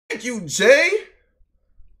Thank you, Jay.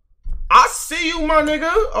 I see you, my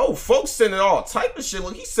nigga. Oh, folks sending all type of shit.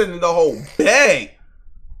 Look, he's sending the whole bag.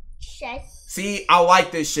 See, I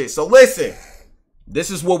like this shit. So listen,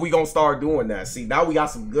 this is what we gonna start doing now. See, now we got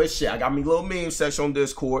some good shit. I got me a little meme section on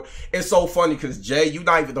Discord. It's so funny because Jay, you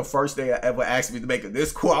not even the first thing I ever asked me to make a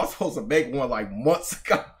Discord. I was supposed to make one like months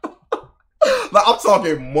ago. Like I'm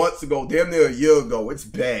talking months ago, damn near a year ago. It's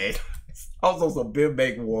bad. I was supposed to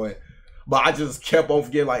make one, but I just kept on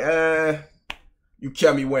forgetting. Like, you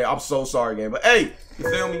kept me waiting. I'm so sorry, gang. But hey, you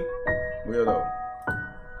feel me? Weirdo.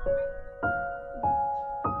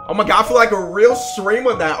 Oh my god, I feel like a real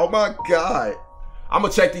streamer now. Oh my god. I'm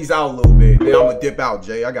gonna check these out a little bit. Then I'm gonna dip out,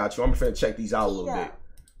 Jay. I got you. I'm finna check these out a little bit.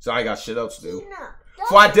 So I ain't got shit else to do.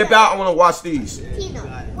 Before I dip out, I wanna watch these.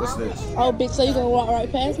 What's this? Oh, bitch, so you gonna walk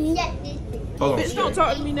right past me? Hold on, bitch, don't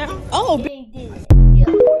talk to me now. Oh, bitch.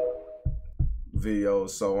 Videos,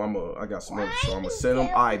 so I got some other, so I'm gonna send them.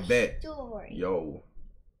 I bet. Yo.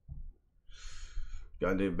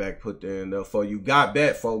 Y'all did back put there in there for you. Got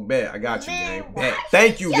bet, folk. Bet. I got you, gang. Bet.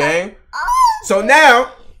 Thank you, gang. So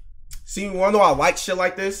now, see, you wanna know I like shit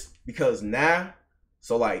like this? Because now,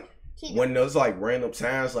 so like, when there's like random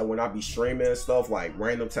times, like when I be streaming and stuff, like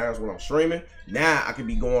random times when I'm streaming, now I can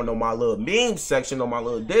be going on my little meme section on my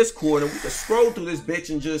little Discord and we can scroll through this bitch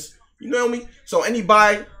and just, you know what I mean? So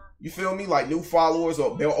anybody, you feel me, like new followers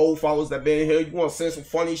or old followers that been here, you want to send some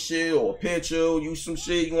funny shit or a picture, use some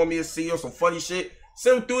shit you want me to see or some funny shit,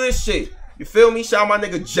 send them through this shit. You feel me? Shout out my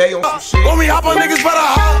nigga Jay on some shit. When we hop on niggas better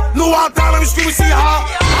hop. New out down, let me scream and see how.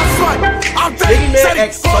 I'm sweat. I'm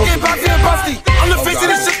dead. Fucking back and busty. I'm the face of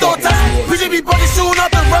this shit all time. PJB bucket shooting out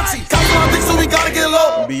the Ruxy. Time for my dick, so we gotta get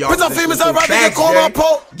low. Bitch, I'm famous, I'm right there. Call my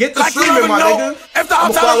pole. Get the streaming, my nigga. If the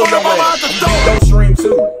hot time, I'm out the door. Don't stream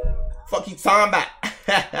too. Fuck you time back.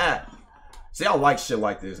 See, I like shit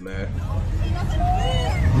like this, man.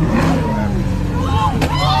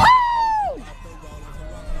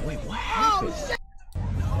 Wait, what happened?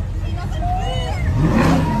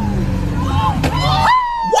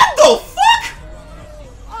 What the fuck?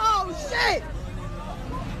 Oh, shit.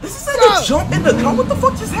 This is like a jump in the car. What the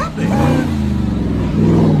fuck just happened?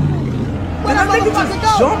 Did that nigga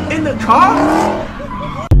just jump in the car?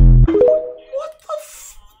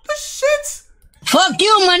 Fuck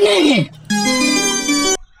you, my nigga.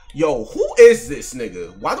 Yo, who is this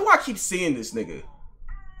nigga? Why do I keep seeing this nigga?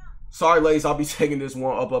 Sorry, ladies, I'll be taking this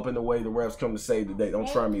one up in the way the refs come to save the day.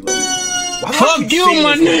 Don't try me, ladies. Fuck you,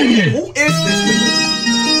 my nigga. Who is this nigga?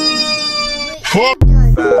 Fuck.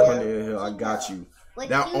 500 in here, I got you.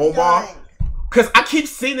 Now, Omar, cause I keep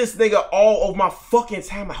seeing this nigga all over my fucking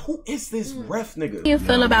time. Like, who is this ref nigga? How you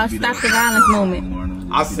feel about Stop the Violence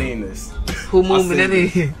movement? I seen this. Who movement that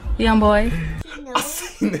is? Young boy. I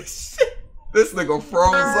seen this shit. This nigga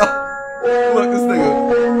froze up. Look, this nigga.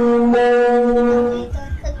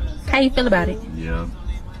 How you feel about it? Yeah.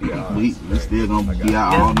 We still gonna be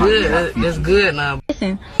out all night. That's good now.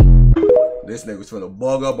 Listen. This nigga's finna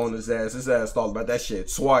bug up on his ass. His ass thought about that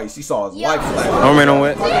shit twice. He saw his life flash. I'm in on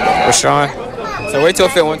it. Rashawn. So wait till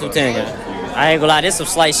it fit 1 through 10 again. I ain't gonna lie, this some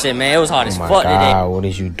slight shit, man. It was hard as fuck today. What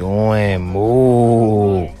is you doing?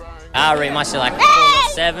 Move. I rate my shit like a cool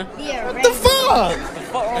 7. What the fuck? What the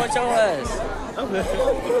fuck wrong with your ass?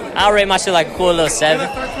 I rate my shit like a cool little 7.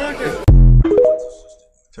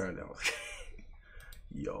 Turn down.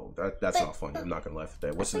 Yo, that's not funny. I'm not gonna laugh at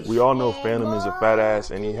that. What's this? We all know Phantom is a fat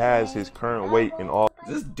ass, and he has his current weight in all.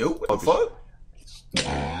 Is this dude? What the fuck?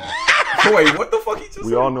 Wait, what the fuck he just said?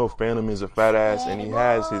 We all know Phantom is a fat ass, and he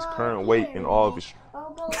has his current weight in all of his.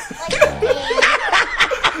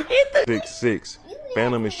 6'6".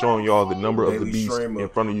 Phantom is showing y'all the number of the beast in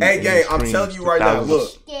front of you. Hey, gang, I'm telling you right now, look,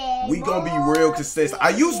 we gonna be real consistent. I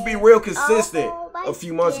used to be real consistent a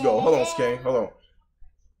few months ago. Hold on, Skane, hold on.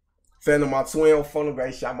 Phantom, my twin, funnel guy,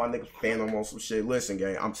 shot my nigga Phantom on some shit. Listen,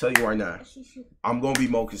 gang, I'm telling you right now, I'm gonna be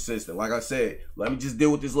more consistent. Like I said, let me just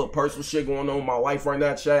deal with this little personal shit going on in my life right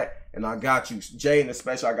now, chat, and I got you. Jay, and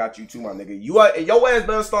especially I got you too, my nigga. Your ass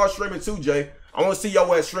better start streaming too, Jay. I wanna see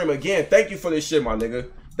your ass stream again. Thank you for this shit, my nigga.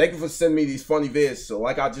 Thank you for sending me these funny vids. So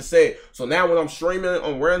like I just said, so now when I'm streaming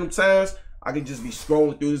on random times, I can just be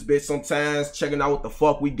scrolling through this bitch sometimes, checking out what the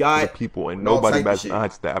fuck we got. People and nobody bats an eye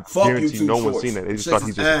to that. I guarantee no one's seen that. They just thought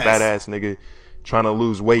he's just a fat ass nigga trying to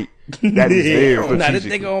lose weight. That is there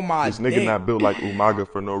strategically. This nigga not built like Umaga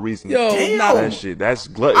for no reason. Yo, that shit, that's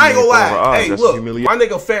gluttony. I ain't gonna lie. Hey, that's look, my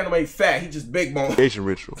nigga Phantom ain't fat. He just big bone.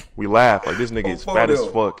 Ritual. We laugh like this nigga is fat as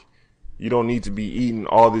fuck. You don't need to be eating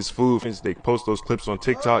all this food. They post those clips on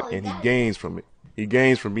TikTok, and he gains from it. He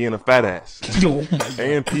gains from being a fat ass.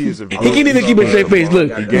 AMP is a. He can't even keep a straight face.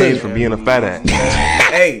 Look, he gains from being a fat ass.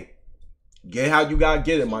 Hey, Get how you gotta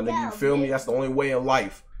get it, my nigga. You feel me? That's the only way in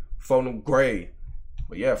life. Phone them grade.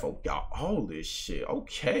 But yeah, folks, got all this shit.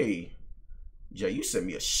 Okay. Jay, you sent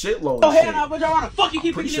me a shitload of shit. Oh, hell no, but y'all wanna fuck you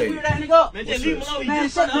keep picking this weird ass nigga up. Man, just leave him alone. Man,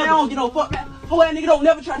 shut the hell, I don't get no fuck, man. Whole ass nigga don't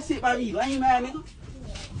never try to sit by me, lame ass nigga.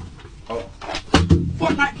 Oh.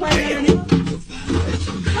 Fortnite playing nigga.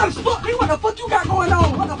 What the fuck, nigga? What the fuck you got going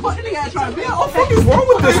on? What the fuck this nigga trying to be? What the fuck is wrong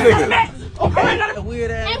with this nigga? Okay, weird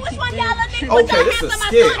ass. Hey, which one y'all nigga? Okay, this is a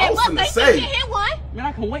skit. I was finna say. Man,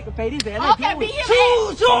 I can't wait to pay this ass. Okay, be here.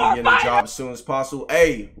 Choose your get a job as soon as possible.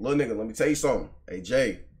 Hey, little nigga, let me tell you something. Hey,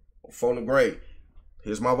 Jay, phone the grade.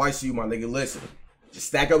 Here's my advice to you, my nigga. Listen, just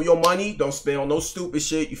stack up your money. Don't spend on no stupid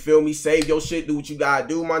shit. You feel me? Save your shit. Do what you gotta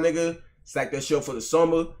do, my nigga. Stack that shit for the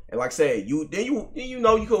summer. And like I said, you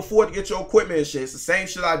know you can afford to get your equipment and shit. It's the same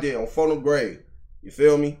shit I did on phone the grade. You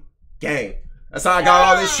feel me? Gang. That's how I got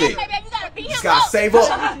all this shit. You just gotta save up.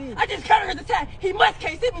 I just countered his attack. He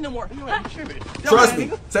can't sit me no more. Trust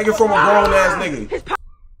me. Take it from a grown ass nigga.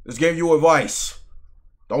 Just give you advice.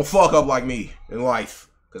 Don't fuck up like me in life.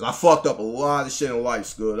 Cause I fucked up a lot of shit in life,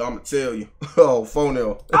 Scud. I'ma tell you. Oh, phone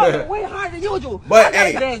now. Way harder than usual. But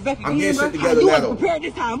hey, I'm getting shit together now though. Prepared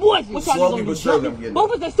this time, was it? Slowly but surely I'm getting.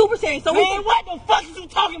 Both of us Super Saiyan. So man, what the fuck is you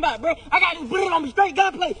talking about, bro? I got this bullet on me, straight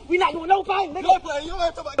gunplay. We not doing no fighting, nigga. Gunplay, you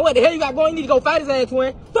ain't talking about. What the hell you got going? You need to go fight his ass,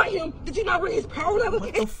 twin. Fight him. Did you not read his power level?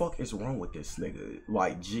 What the fuck is wrong with this nigga?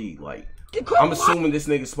 Like, G, like. I'm assuming this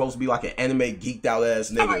nigga's supposed to be like an anime geeked out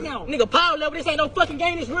ass nigga. Right now, nigga, power level. This ain't no fucking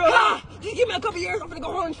game. This real life. Just give me a couple years. I'm gonna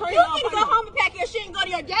go home and train. You need to go home and pack your shit and go to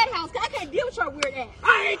your dad's house. Cause I can't deal with your weird ass.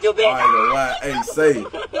 I ain't too big. I ain't gonna lie. Hey, say.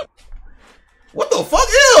 What the fuck?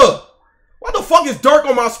 Ew. What the fuck is dark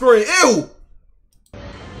on my screen? Ew.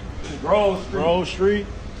 Grove Street.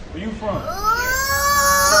 Where you from?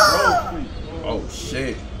 Grove Street. Oh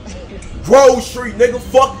shit. Grove Street, nigga.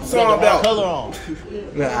 Fuck the song about. Color on.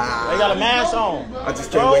 Nah. They got a mask on. I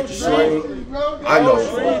just can't wait to stream. I know.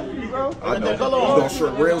 I know. You gonna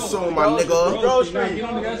stream real soon, my nigga. Grove Street.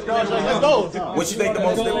 Let's go. What you think the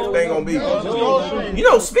most difficult thing gonna be? You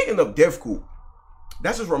know, speaking of difficult,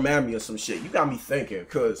 that just reminded me of some shit. You got me thinking,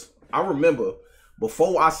 cause I remember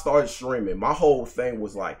before I started streaming, my whole thing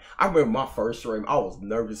was like, I remember my first stream, I was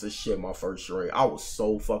nervous as shit my first stream. I was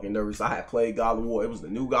so fucking nervous. I had played God of War. It was the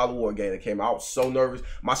new God of War game that came out. I was so nervous.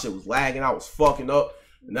 My shit was lagging. I was fucking up.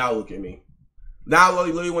 Now look at me. Now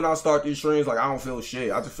literally when I start these streams, like I don't feel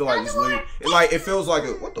shit. I just feel like it's literally, it feels like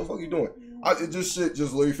a, what the fuck you doing? It just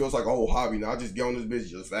literally feels like a whole hobby now. I just get on this bitch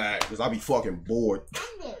just that, because I be fucking bored.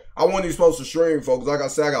 I wasn't even supposed to stream, folks. Like I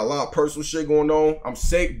said, I got a lot of personal shit going on. I'm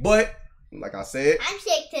sick, but like I said, I'm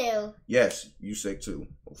sick too. Yes, you sick too.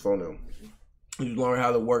 Phone them. You learn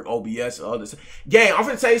how to work OBS and others. Gang, I'm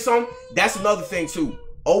finna tell you something. That's another thing too.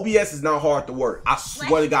 OBS is not hard to work. I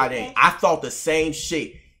swear to God, it ain't. I thought the same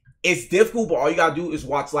shit. It's difficult, but all you gotta do is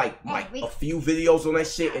watch like a few videos on that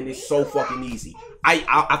shit, and it's so fucking easy.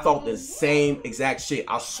 I thought the same exact shit.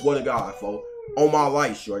 I swear to God, folks. On my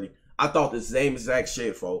life, shorty. I thought the same exact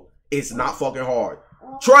shit, folks. It's not fucking hard.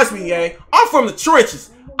 Trust me, gang. I'm from the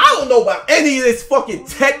trenches. I don't know about any of this fucking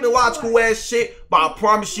technological ass shit, but I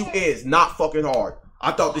promise you it is not fucking hard.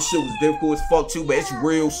 I thought this shit was difficult as fuck too, but it's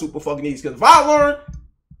real super fucking easy. Cause if I learn,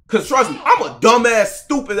 cause trust me, I'm a dumbass,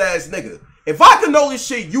 stupid ass nigga. If I can know this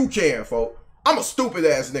shit, you can, folks. I'm a stupid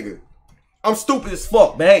ass nigga. I'm stupid as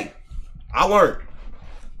fuck, but hey, I learned.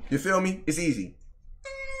 You feel me? It's easy.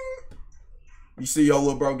 You see your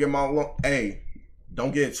little bro get my long, hey,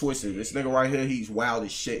 don't get it twisted. This nigga right here, he's wild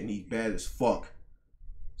as shit and he's bad as fuck.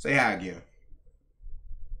 Say hi again.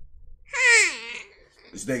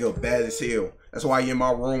 This nigga bad as hell. That's why he in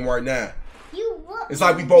my room right now. It's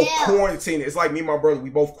like we both quarantining. It's like me and my brother, we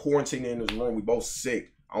both quarantining in this room. We both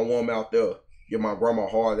sick. I don't want him out there. Give my grandma a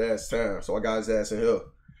hard ass time. So I got his ass in here.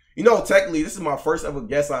 You know, technically, this is my first ever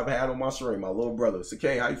guest I've had on my stream. My little brother. So,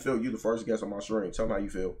 Kay, how you feel? You the first guest on my stream. Tell me how you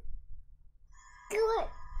feel. Good.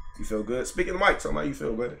 You feel good? Speak in the mic. Tell me how you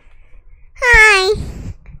feel, buddy. Hi.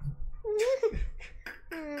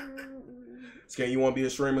 Scan, you want to be a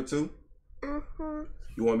streamer too?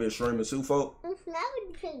 You want to be a streamer too, folk? I would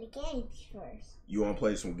play the games first. You want to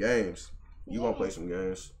play some games? You want to play some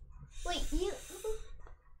games? Wait, you...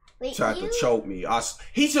 Wait, tried to choke me.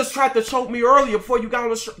 He just tried to choke me earlier before you got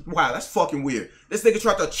on the stream. Wow, that's fucking weird. This nigga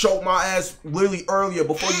tried to choke my ass literally earlier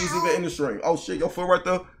before you was even in the stream. Oh shit, your foot right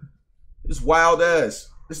there? This wild ass.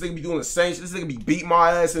 This nigga be doing the same shit. This nigga be beating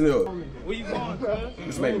my ass in here. Where you going, bro?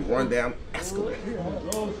 This made me run down escalator.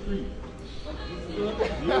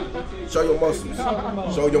 Show your muscles.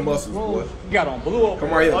 Show your muscles, boy. You got on blue.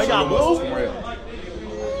 Come right here. Oh, Show your muscles. Come right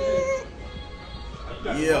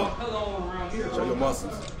here. Yeah. Show your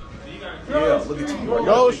muscles. Yeah, look at you.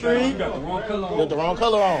 Grove Street. You got the wrong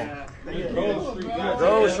color on.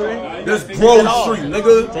 Grove Street. This Grove Street,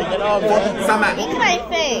 nigga. Take that off. Look at my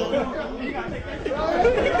face.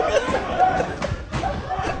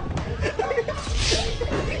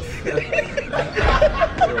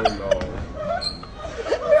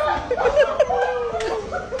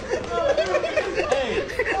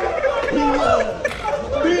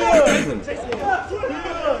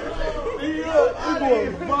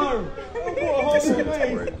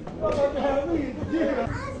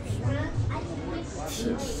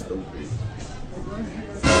 Shit's stupid.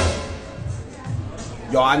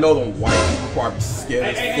 Yo, I know them white people probably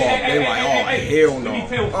scared as fuck. They like, oh hell no.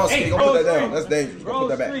 Oh, Ski, go put that down. That's dangerous. Go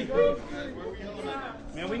put that back.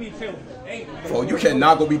 Man, we need to. Oh, you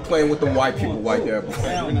cannot go be playing with them white people like that, bro.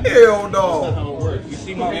 Hell no. You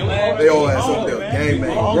see my flag? They all ass up there. Gang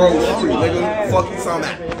man. Grove Street, nigga. Fuck you, some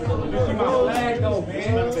that.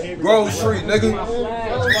 Grove Street, nigga.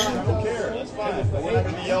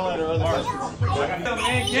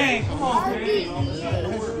 Gang, come on,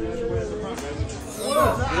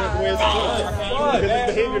 Because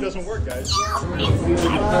his behavior doesn't work, guys.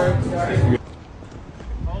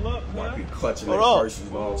 Might be clutching their purses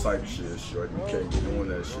and all type of shit. Short, you can't be doing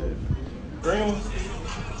that shit.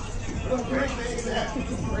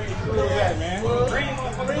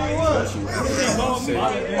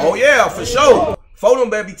 Oh yeah, for sure. Photo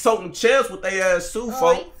better be toting them chairs with their ass too,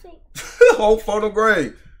 folks. Whole photo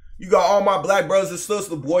grade. You got all my black brothers and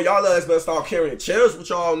sisters, boy. Y'all ass better start carrying chairs with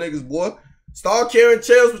y'all niggas, boy. Start carrying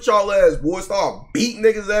chairs with y'all ass, boy. Start beating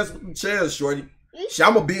niggas ass with them chairs, shorty. Shit,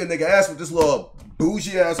 I'ma beat a nigga ass with this little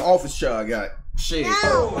bougie ass office chair I got. Shit.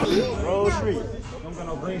 Road Street. I'm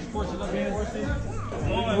gonna bring sports up here.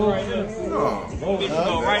 No.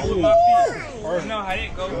 Go right to my feet. Or know how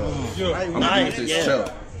that goes. I'm gonna get this chair.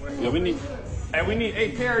 Yeah, we need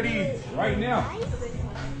 8 pair of these right now.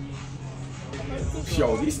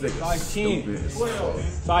 Yo, these niggas stupid as fuck.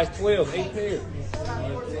 Size 12, 8 pairs.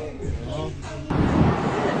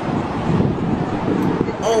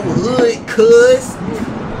 On hood, cuz.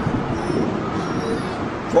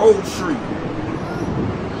 Grove Street.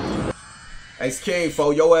 Hey, King,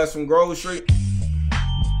 fo, your ass from Grove Street?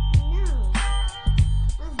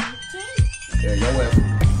 Yeah, your ass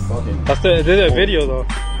fucking. That's the, did a video though.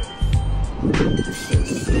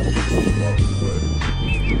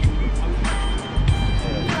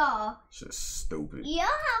 Shit's stupid. You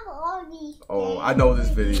have all these. Oh, I know this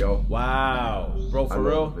video. Wow. Bro, for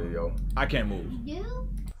real? Video. I can't move. You?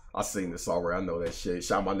 I seen this already. I know that shit.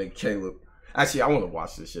 Shout out my nigga Caleb. Actually, I want to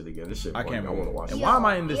watch this shit again. This shit funny. I can't. I want to watch it. And why am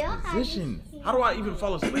I in this position? How do I even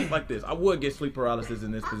fall asleep like this? I would get sleep paralysis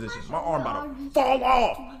in this position. My arm about to fall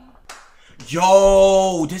off.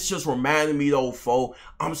 Yo, this just reminded me though, fo.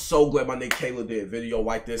 I'm so glad my nigga Caleb did a video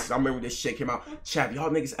like this. I remember this shit came out. Chap, y'all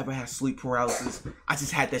niggas ever had sleep paralysis? I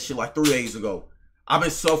just had that shit like 3 days ago. I've been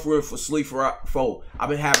suffering for sleep paralysis. I've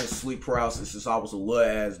been having sleep paralysis since I was a little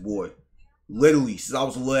ass boy. Literally, since I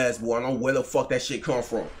was a little ass boy. I don't know where the fuck that shit come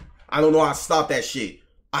from. I don't know how to stop that shit.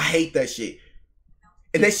 I hate that shit.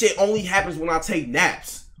 And that shit only happens when I take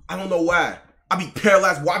naps. I don't know why. I be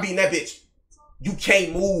paralyzed. Why be in that bitch? You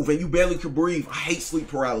can't move and you barely can breathe. I hate sleep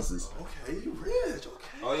paralysis. Okay, you rich.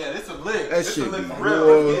 Okay. Oh yeah, this a lick. That shit a lick be for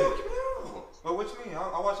real. But what you mean?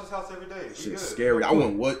 I watch this house every day. Shit's scary. I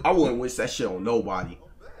wouldn't wish that shit on nobody.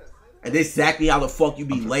 And that's exactly how the fuck you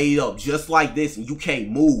be laid up, just like this, and you can't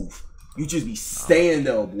move. You just be staying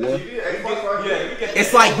there, boy.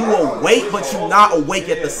 It's like you awake, but you not awake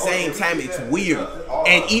at the same time. It's weird.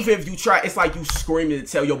 And even if you try, it's like you screaming to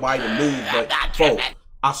tell your body to move, but folks,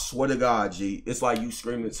 I swear to God, G, it's like you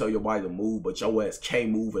screaming to tell your body to move, but your ass can't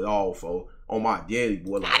move at all, folks. On my daddy,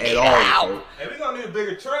 boy, like at all, folks. Hey, we gonna need a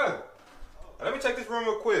bigger truck. Let me check this room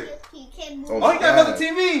real quick. He can't move. Oh, he got another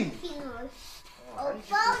TV. On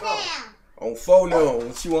phone now. On phone now.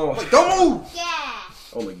 What you want? Don't move. Yeah.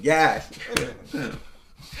 On the gas. I'm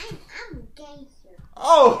a gangster.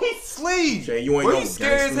 Oh, he's asleep. Okay, you ain't Well, no you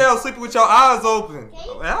scary as gangster. hell sleeping with your eyes open.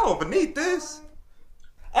 Man, I don't beneath this.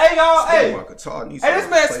 Hey, y'all. Hey. Hey, this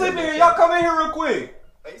man sleeping here. Y'all come in here real quick.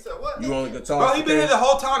 Hey, you said what? You want a guitar? Bro, he been here the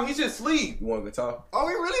whole time. He just sleep. You want a guitar? Oh,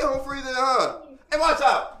 we really on free then, huh? Hey, watch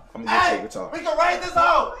out. I'm gonna get you a guitar. We can write this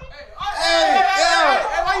out. Hey, yeah.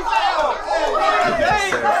 Hey, why you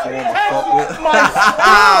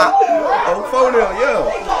On phone now, yeah.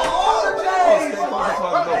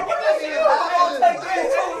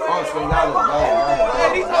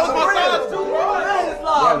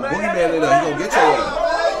 Boogeyman in there, he gonna get your ass.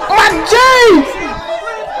 My James!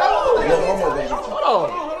 Hold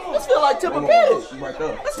on. This feel like Tipper Page. Right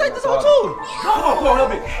there. Let's take this one too. Come on, help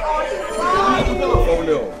me.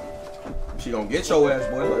 She gonna get your ass,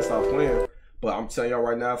 boy. Let's stop playing. But I'm telling y'all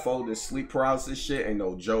right now, folks, this sleep paralysis shit ain't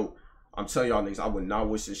no joke. I'm telling y'all niggas, I would not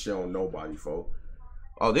wish this shit on nobody, folks.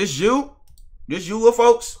 Oh, this you? This you, little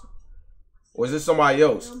folks? Or is this somebody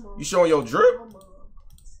else? You showing your drip?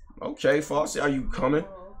 Okay, folks, see how you coming?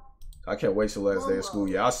 I can't wait till last day of school.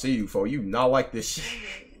 Yeah, I see you, folks. You not like this shit.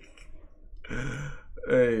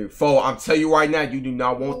 Hey, folks, I'm telling you right now, you do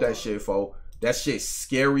not want that shit, folks. That shit's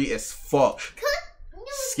scary as fuck.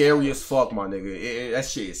 Scary as fuck, my nigga. That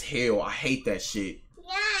shit is hell. I hate that shit.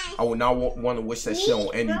 I would not want to wish that shit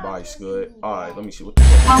on anybody, Scud. Alright, let me see what the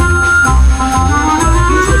fuck.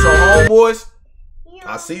 These with your homeboys?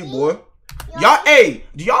 I see you, boy. Y'all, hey,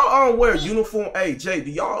 do y'all wear uniform? Hey, Jay,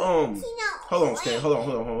 do y'all hold on, Scan, hold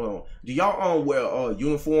on. Do y'all wear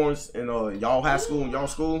uniforms in y'all high school and y'all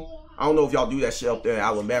school? I don't know if y'all do that shit up there in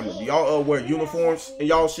Alabama. Do y'all wear uniforms in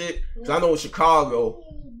y'all shit? Cause I know in Chicago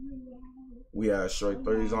we have straight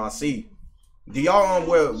 30s on. I see. Do y'all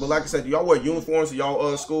wear? But like I said, do y'all wear uniforms in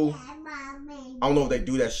y'all school? I don't know if they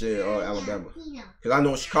do that shit in Alabama. Cause I know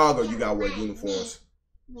in Chicago you gotta wear uniforms.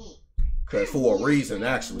 Cause for a reason,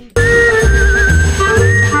 actually. What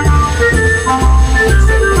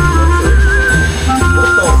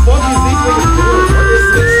the fuck is these niggas doing?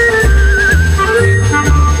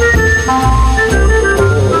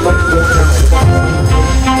 What is this?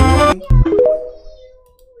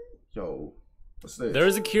 Yo, what's this? There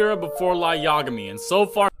is a cure before Yagami, and so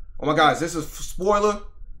far. Oh my God, is this a spoiler?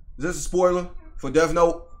 Is this a spoiler for Death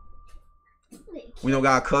Note? We don't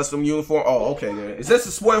got a custom uniform. Oh, okay then. Is this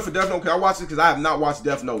a spoiler for Death Note? Can I watch this? Because I have not watched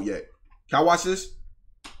Death Note yet. Can I watch this?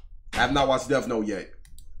 I have not watched Death Note yet.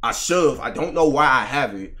 I should. I don't know why I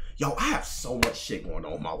haven't. Yo, I have so much shit going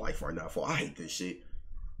on in my life right now. I hate this shit.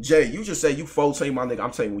 Jay, you just say you 14, my nigga.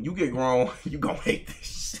 I'm telling you, when you get grown, you gonna hate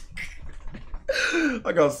this shit.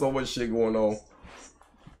 I got so much shit going on.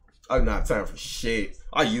 I don't have time for shit.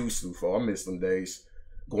 I used to, I miss them days.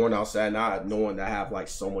 Going outside now, knowing that I have like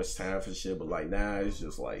so much time for shit, but like now it's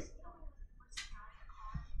just like,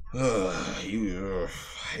 I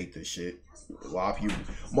hate this shit. A lot of people,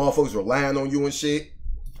 motherfuckers relying on you and shit,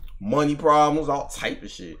 money problems, all type of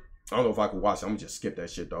shit. I don't know if I could watch it. I'm gonna just skip that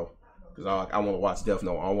shit though, cause I want to watch Death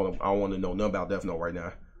Note. I want to know nothing about Death Note right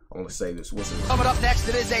now. I want to say this. What's it? Coming up next,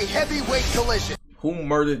 it is a heavyweight collision. Who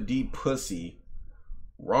murdered D Pussy?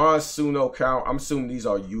 Ron Suno count. I'm assuming these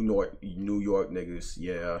are New York niggas.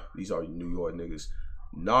 Yeah, these are New York niggas.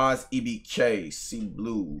 Nas EBK, C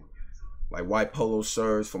Blue, like white polo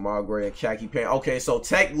shirts, Famar Gray, and khaki pants. Okay, so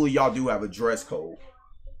technically y'all do have a dress code.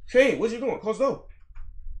 Shane, what you doing? Close the door.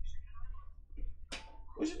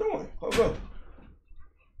 What you doing? Close the door.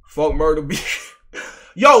 Fuck Murder B.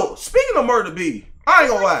 Yo, speaking of Murder B, I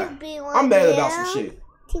ain't gonna lie. I'm mad about some shit.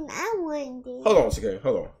 Hold on a second.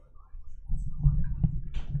 Hold on.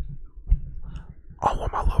 I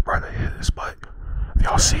want my little brother to hear this, but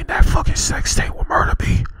y'all seen that fucking sex tape with Murder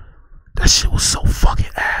B? That shit was so fucking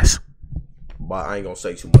ass. But I ain't gonna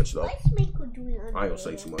say too much though. I ain't gonna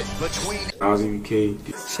say too much. I was even K.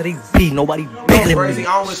 Should he be nobody bigger than crazy?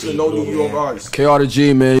 I don't listen to no New York artists. KR the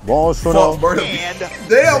G, man. Balls for fuck Murder B.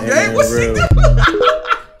 Damn, gang, what's she doing?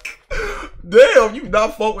 Damn, you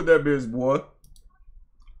not fuck with that bitch, boy.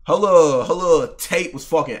 Her little tape was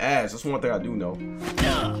fucking ass. That's one thing I do know.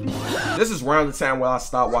 This is around the time where I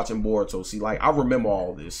stopped watching Boruto. See, like, I remember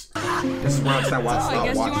all this. This is around the time where I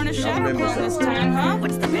stopped watching it. I remember this time, huh?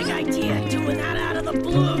 What's the big idea? Doing that out of the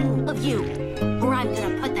blue of you, or I'm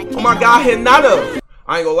gonna put that. Oh my God, Hinata!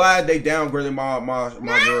 I ain't gonna lie, they downgraded my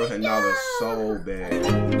girl Hinata so bad.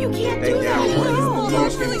 You can't they do that.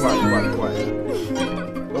 Quiet.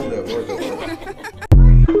 Go there,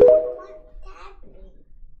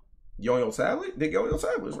 You on your tablet? They go on your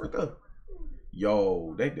tablet. It's right there.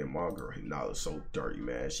 Yo, they did my girl Hinata so dirty,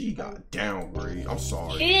 man. She got downgraded. I'm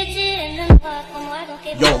sorry.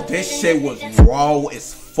 Yo, this shit was raw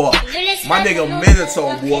as fuck. My nigga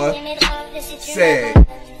Minato, boy, said,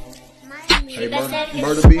 hey,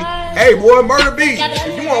 Murder B. Hey, boy, Murder B.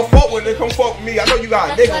 If you want to fuck with it, come fuck with me. I know you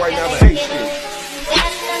got a nigga right now, but hey, shit.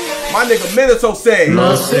 My nigga Minato said,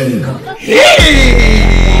 hey!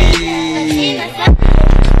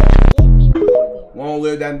 Long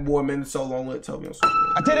live that boy, Minato. Long live Toby.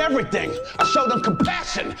 I did everything. I showed them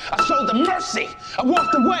compassion. I showed them mercy. I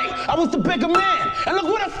walked away. I was the bigger man. And look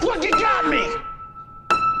where the fuck it got me.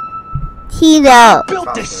 Tito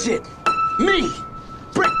built this shit. Me.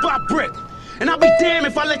 Brick by brick. And I'll be damned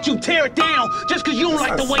if I let you tear it down just because you don't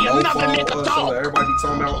like the way another nigga talk. Everybody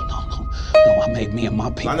talking about. No, I made me and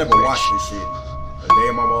my people. I never watched this shit.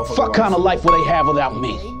 What kind of life will they have without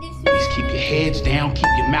me? Please keep your heads down, keep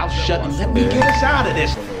your mouth shut, and let me get us out of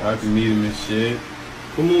this. I can meet him and shit.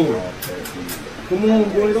 Come on. Come on,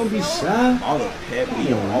 boy. Don't be shy. All the pet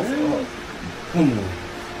me off. Come on.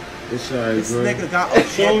 It's alright, this bro. Nigga got a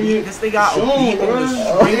beat. This nigga got a beat on the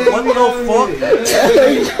street. What the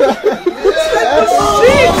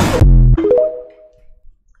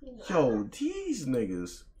fuck? Yo, these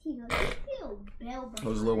niggas. It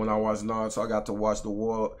was a little when I watched Naruto. I got to watch the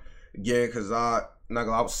war again because I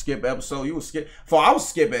would skip episode. You would skip. I was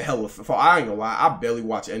skipping hella. I ain't gonna lie. I barely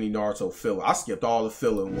watch any Naruto filler. I skipped all the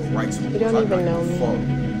filler and went right to the You don't even know me.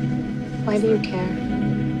 Why do you care?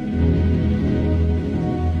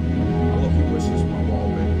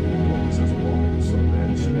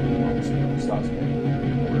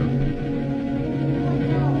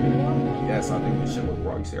 Yes, I think this shit look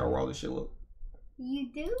raw. You see how raw this shit look? You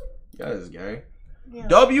do? Yes, gang. Yeah.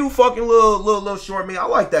 W fucking little short man. I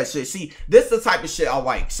like that shit. See, this is the type of shit I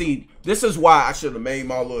like. See, this is why I should have made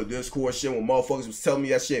my little Discord shit when motherfuckers was telling me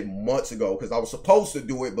that shit months ago. Because I was supposed to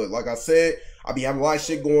do it. But like I said, I be having a lot of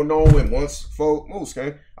shit going on. And once, folks,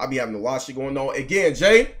 gang, I be having a lot of shit going on. Again,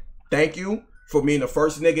 Jay, thank you for being the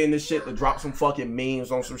first nigga in this shit to drop some fucking memes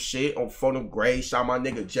on some shit on photo grade. Shout my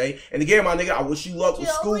nigga Jay. And again, my nigga, I wish you luck with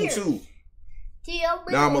school too.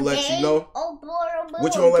 Now I'm gonna let you know.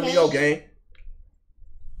 What you gonna let me know, gang?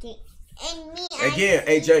 Again,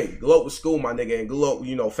 AJ, good luck with school, my nigga, and good luck,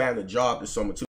 finding a job this summer too.